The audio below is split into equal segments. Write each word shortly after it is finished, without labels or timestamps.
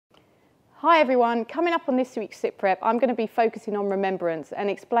Hi everyone, coming up on this week's SITREP, I'm going to be focusing on remembrance and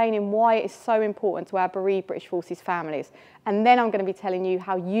explaining why it is so important to our bereaved British Forces families. And then I'm going to be telling you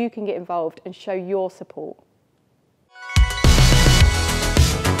how you can get involved and show your support.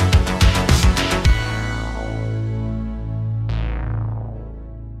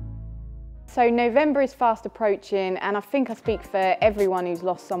 So November is fast approaching, and I think I speak for everyone who's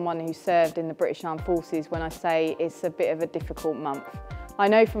lost someone who served in the British Armed Forces when I say it's a bit of a difficult month. I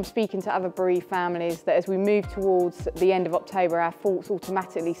know from speaking to other bereaved families that as we move towards the end of October, our thoughts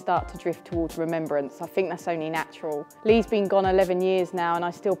automatically start to drift towards remembrance. I think that's only natural. Lee's been gone 11 years now, and I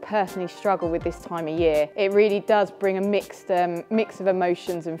still personally struggle with this time of year. It really does bring a mix of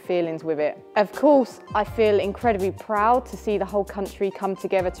emotions and feelings with it. Of course, I feel incredibly proud to see the whole country come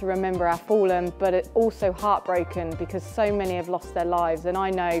together to remember our fallen, but it's also heartbroken because so many have lost their lives, and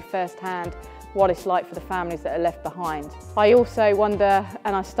I know firsthand what it's like for the families that are left behind. I also wonder,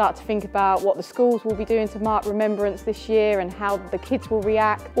 and I start to think about what the schools will be doing to mark Remembrance this year and how the kids will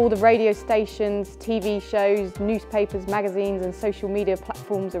react. All the radio stations, TV shows, newspapers, magazines and social media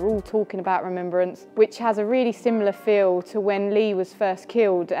platforms are all talking about Remembrance, which has a really similar feel to when Lee was first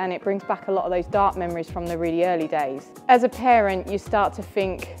killed, and it brings back a lot of those dark memories from the really early days. As a parent, you start to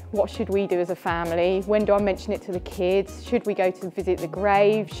think, what should we do as a family? When do I mention it to the kids? Should we go to visit the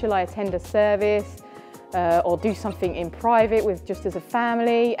grave? Shall I attend a service? Or do something in private with just as a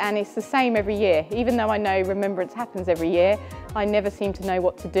family? And it's the same every year. Even though I know Remembrance happens every year, I never seem to know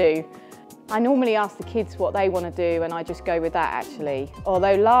what to do. I normally ask the kids what they want to do, and I just go with that actually.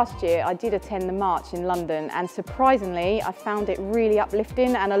 Although last year I did attend the march in London, and surprisingly I found it really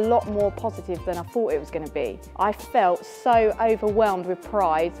uplifting and a lot more positive than I thought it was going to be. I felt so overwhelmed with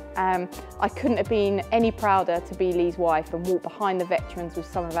pride. I couldn't have been any prouder to be Lee's wife and walk behind the veterans with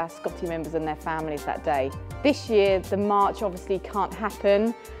some of our Scotty members and their families that day. This year the march obviously can't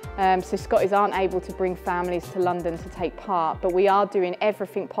happen. So Scotties aren't able to bring families to London to take part, but we are doing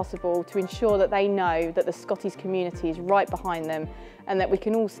everything possible to ensure that they know that the Scotties community is right behind them and that we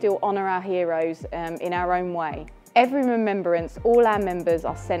can all still honour our heroes in our own way. Every Remembrance, all our members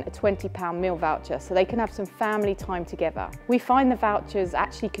are sent a £20 meal voucher so they can have some family time together. We find the vouchers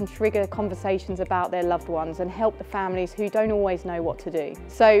actually can trigger conversations about their loved ones and help the families who don't always know what to do.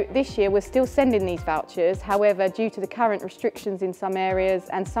 So this year we're still sending these vouchers, however, due to the current restrictions in some areas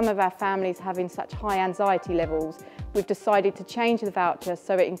and some of our families having such high anxiety levels, we've decided to change the voucher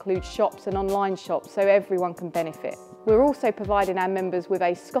so it includes shops and online shops so everyone can benefit. We're also providing our members with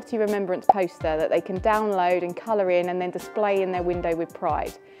a Scotty Remembrance poster that they can download and colour in and then display in their window with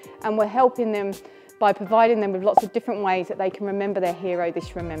pride. And we're helping them by providing them with lots of different ways that they can remember their hero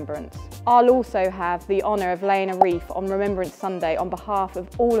this Remembrance. I'll also have the honour of laying a wreath on Remembrance Sunday on behalf of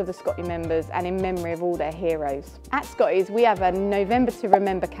all of the Scotty members and in memory of all their heroes. At Scotties, we have a November to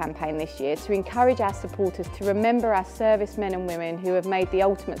Remember campaign this year to encourage our supporters to remember our servicemen and women who have made the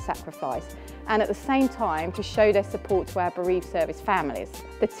ultimate sacrifice, and at the same time to show their support to our bereaved service families.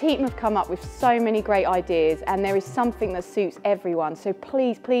 The team have come up with so many great ideas, and there is something that suits everyone, so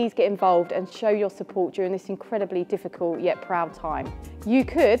please get involved and show your support during this incredibly difficult yet proud time. You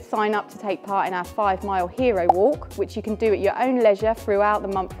could sign up to take part in our 5-mile hero walk, which you can do at your own leisure throughout the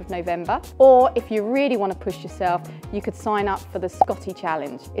month of November, or if you really want to push yourself, you could sign up for the Scotty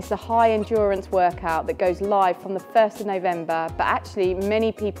Challenge. It's a high endurance workout that goes live from the 1st of November, but actually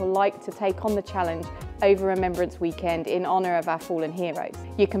many people like to take on the challenge over Remembrance weekend in honour of our fallen heroes.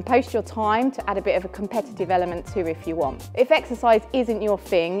 You can post your time to add a bit of a competitive element too if you want. If exercise isn't your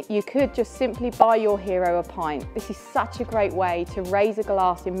thing, you could just simply buy your hero a pint. This is such a great way to raise a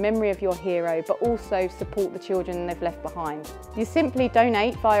glass in memory of your hero, but also support the children they've left behind. You simply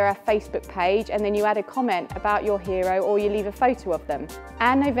donate via our Facebook page, and then you add a comment about your hero or you leave a photo of them.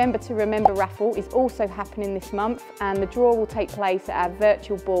 Our November to Remember raffle is also happening this month, and the draw will take place at our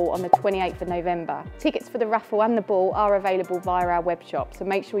virtual ball on the 28th of November. Tickets for the raffle and the ball are available via our web shop, so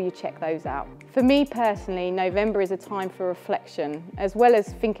make sure you check those out. For me personally, November is a time for reflection. As well as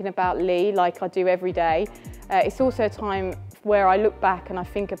thinking about Lee, like I do every day, it's also a time where I look back and I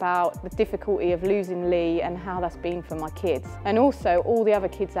think about the difficulty of losing Lee and how that's been for my kids, and also all the other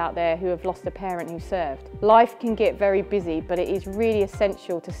kids out there who have lost a parent who served. Life can get very busy, but it is really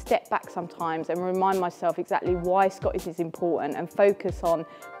essential to step back sometimes and remind myself exactly why Scotties is important and focus on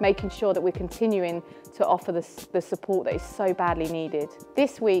making sure that we're continuing to offer the support that is so badly needed.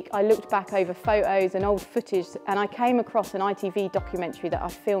 This week I looked back over photos and old footage, and I came across an ITV documentary that I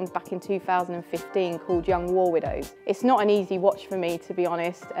filmed back in 2015 2015 called Young War Widows. It's not an easy watch for me, to be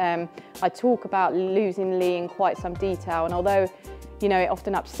honest. I talk about losing Lee in quite some detail, and although it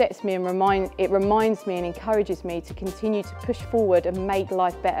often upsets me and it reminds me and encourages me to continue to push forward and make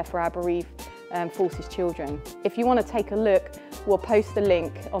life better for our bereaved Forces children. If you want to take a look, we'll post the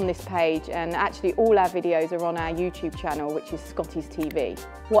link on this page, and actually all our videos are on our YouTube channel, which is Scotty's TV.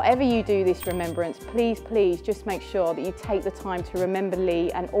 Whatever you do this Remembrance, please just make sure that you take the time to remember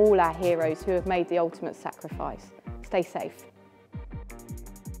Lee and all our heroes who have made the ultimate sacrifice. Stay safe.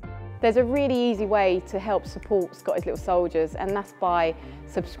 There's a really easy way to help support Scotty's Little Soldiers, and that's by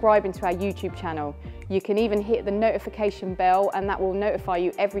subscribing to our YouTube channel. You can even hit the notification bell, and that will notify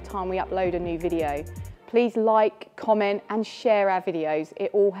you every time we upload a new video. Please like, comment and share our videos.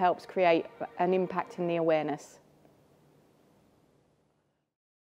 It all helps create an impact in the awareness.